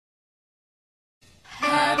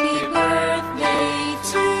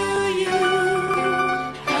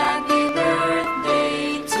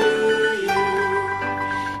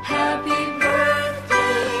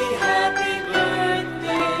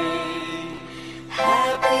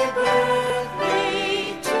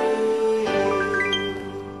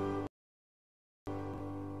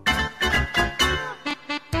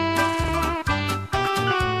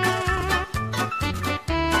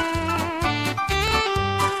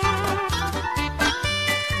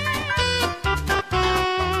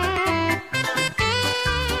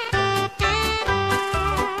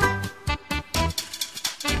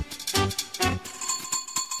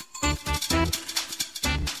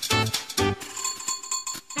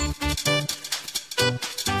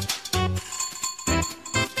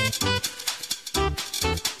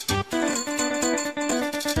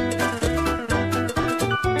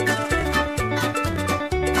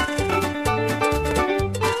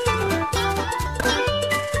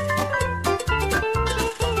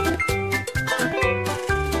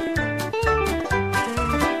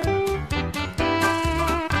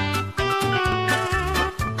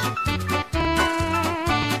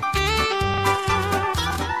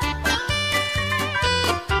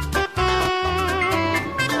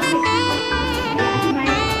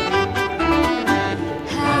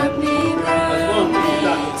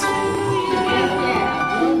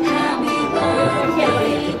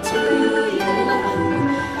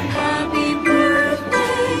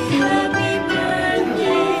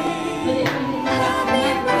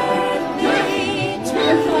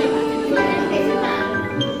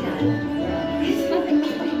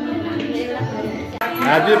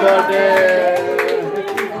Happy birthday.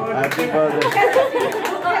 Happy birthday.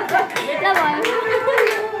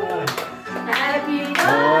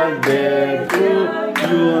 Birthday to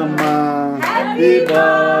you, Ma. Happy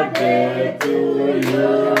birthday to you,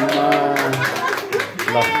 Ma.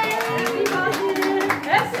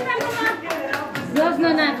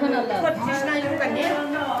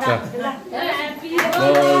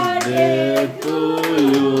 Birthday to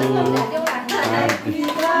you. Happy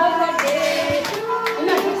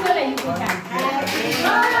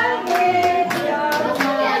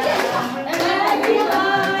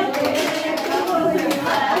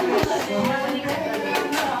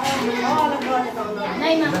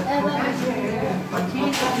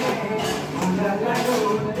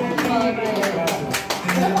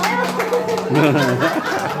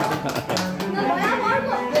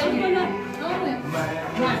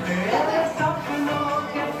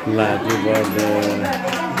Happy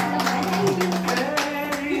birthday.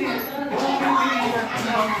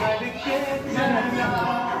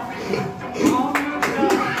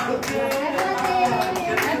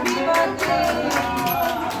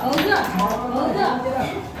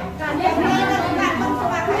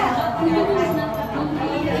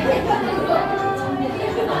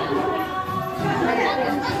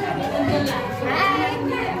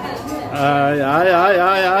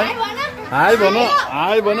 Hi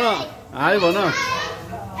भन हाय भन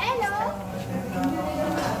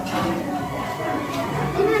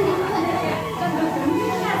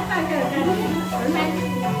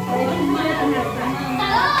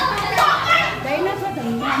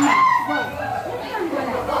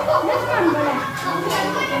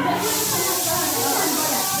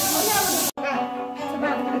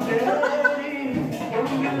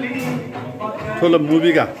ठुलो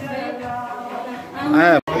movie का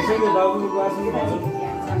आया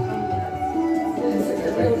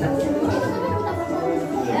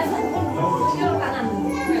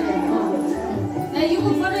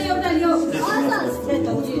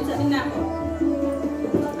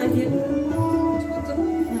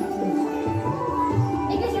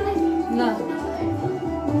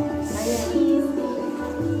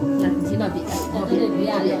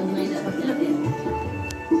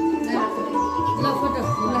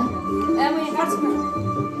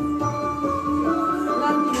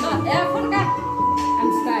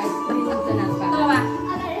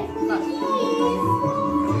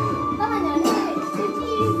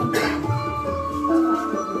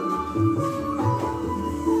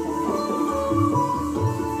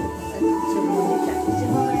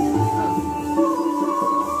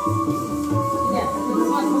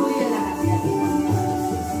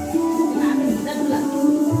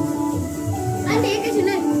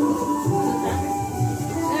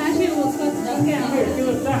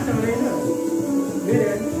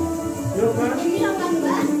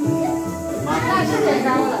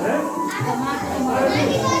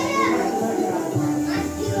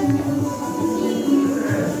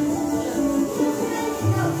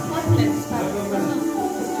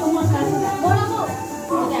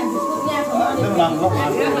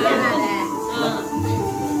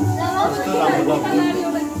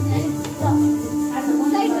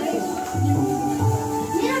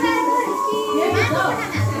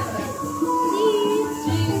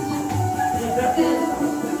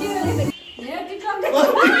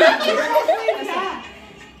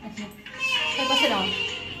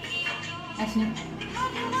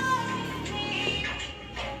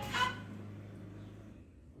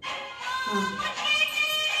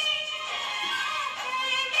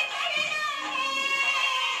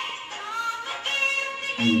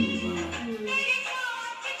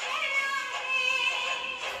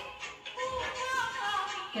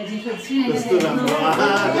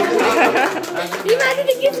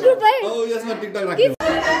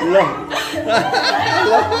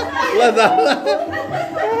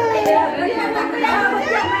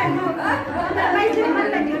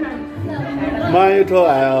मायुठो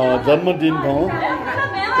जन्मदिन ठाउँ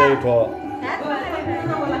त्यही ठाउँ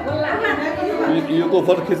यो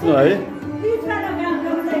फोटो खिच्नु है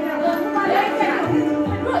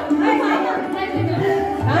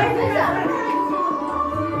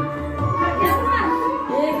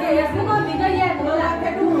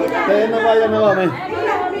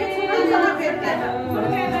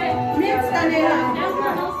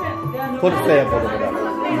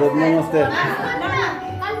नमस्ते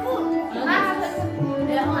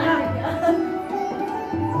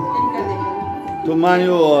तो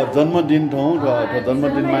मायो जन्मदिन ठाउँ र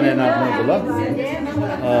जन्मदिन माने नाच्नु ल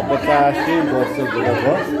 50 वर्ष जुदा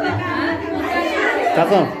भयो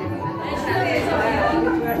चाचा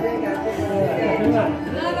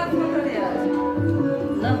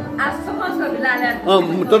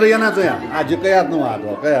तर यहाँ चाहिँ आज kayak no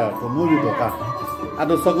ada kayak movie to ka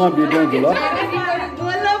ada सँग भिडियो जुल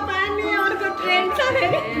बोलो पानी और को ट्रेन छ रे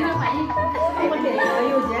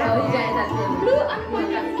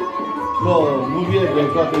तो movie एक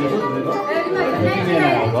कति छ भनेको किन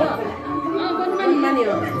आउँछ मानी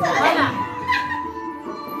हो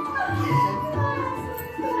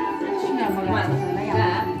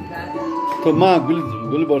तो मा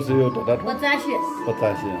गुल वर्ष यो त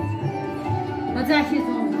 85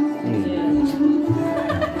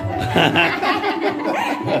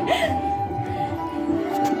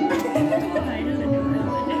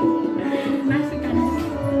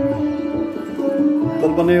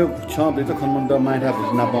 कल्पना यो छ भित्र खनमण्ड माइठा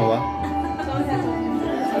भिजना पावा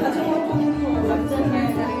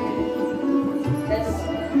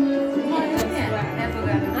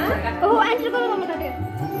ओ आन्टी को म काटे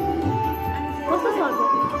कस्तो छ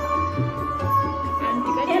आन्टी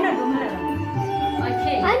को हेर्न घुम्न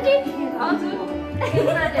आन्टी हजुर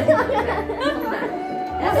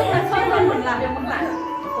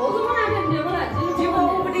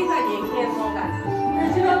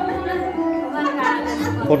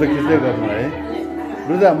फोटो खिच्दै गर्नु है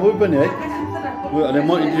रुजा मुभी पनि है अनि म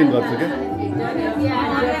एडिटिङ गर्छु के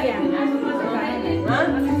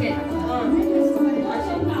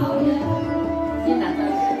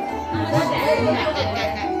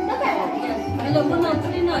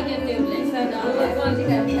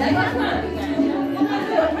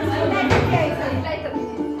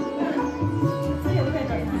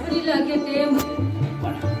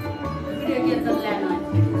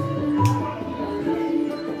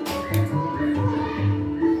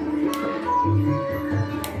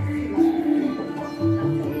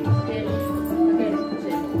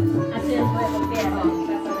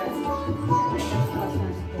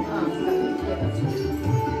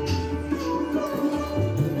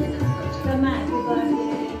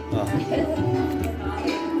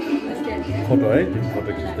फोटो है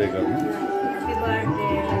फोटो खिच्दै गर्नु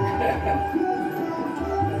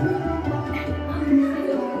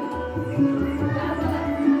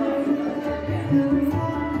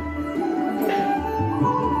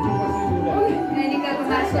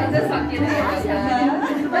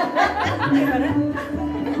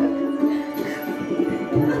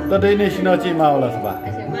त दैने सिनची मावला सबा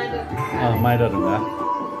माइदा रुगा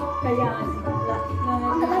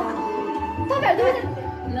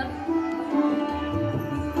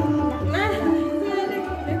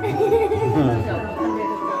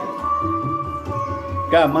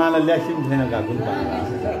का माला ल्यासिन छैन का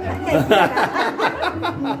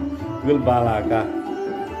गुलबाला का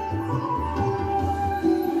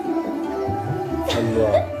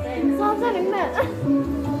अल्लाह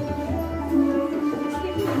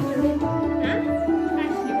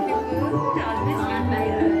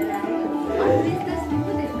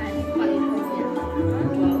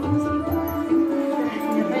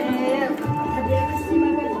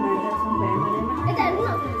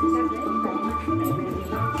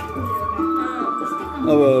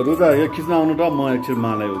अब रुजा यो खिच्न आउनु त म एकछिन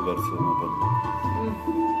मालाई उ गर्छु म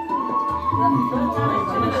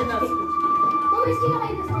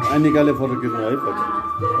पनि निकाले फोटो खिच्नु है पछि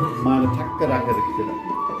माले ठ्याक्क राखेर खिचेर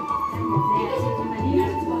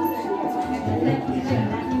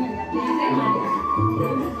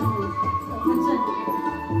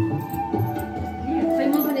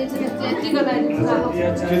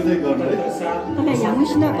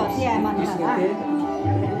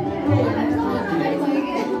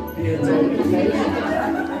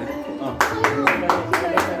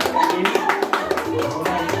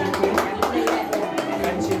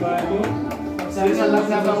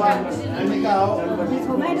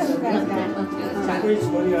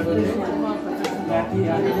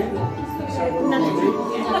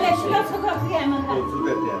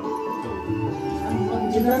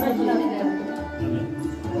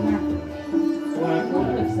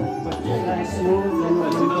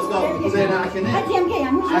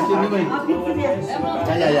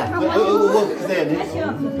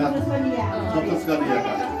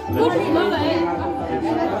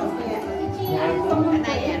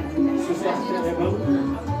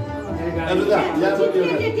खिच्दै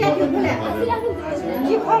गर्नु है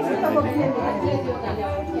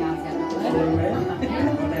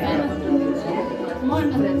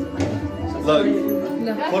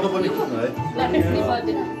फोटो पनि खिच्नु है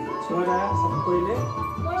छोरा सबैले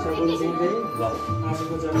सबै दिँदै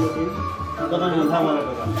आजको जन्मदिन तपाईहरु थाहा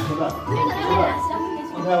भएको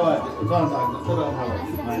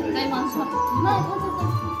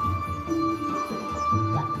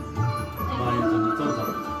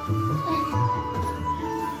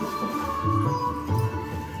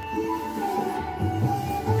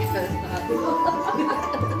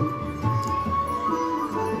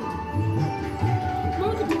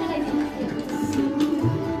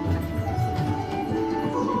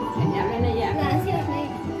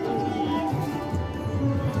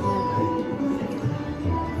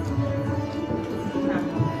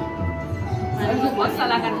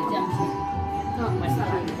masalahkan aja.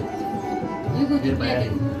 Masalah. Ibu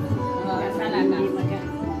dipikirin. Masalahkan.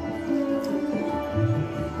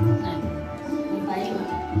 Nah, baik.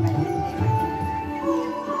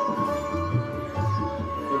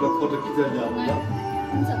 Udah foto kita aja.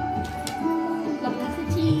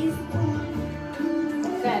 cheese.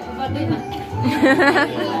 Happy birthday, ma.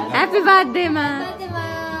 Happy birthday, ma. Birthday, ma.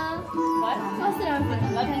 What? What's the wrong thing?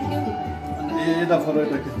 No, thank you. Ini foto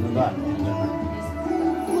itu kita dah.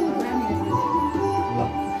 Lah,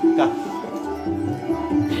 kak.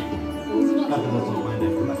 Kak ada semua ini.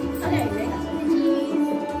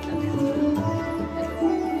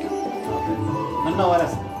 Mana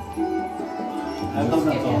waras? Ada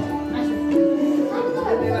mana?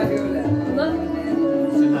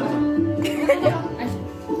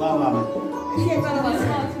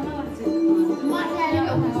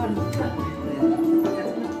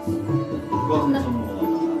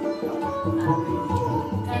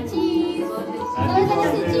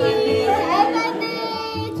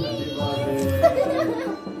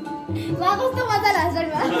 Bagus tuh mata laser,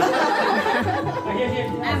 Pak.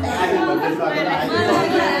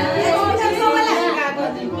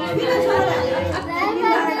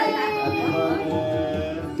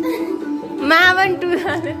 Ma want to.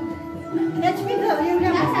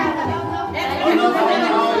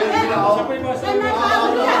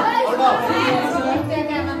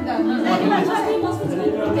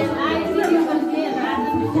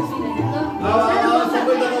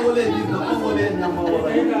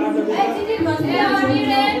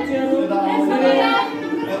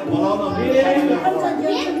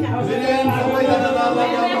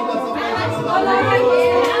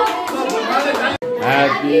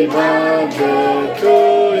 Happy birthday to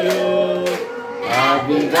you.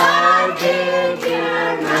 Happy birthday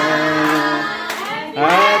dear Mama.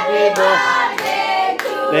 Happy birthday to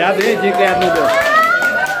you. Lihat ini jika anu tuh.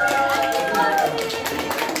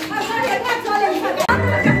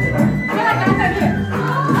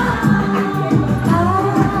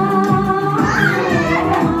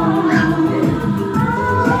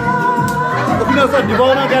 Di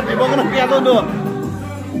bawah nanti, di bawah nanti,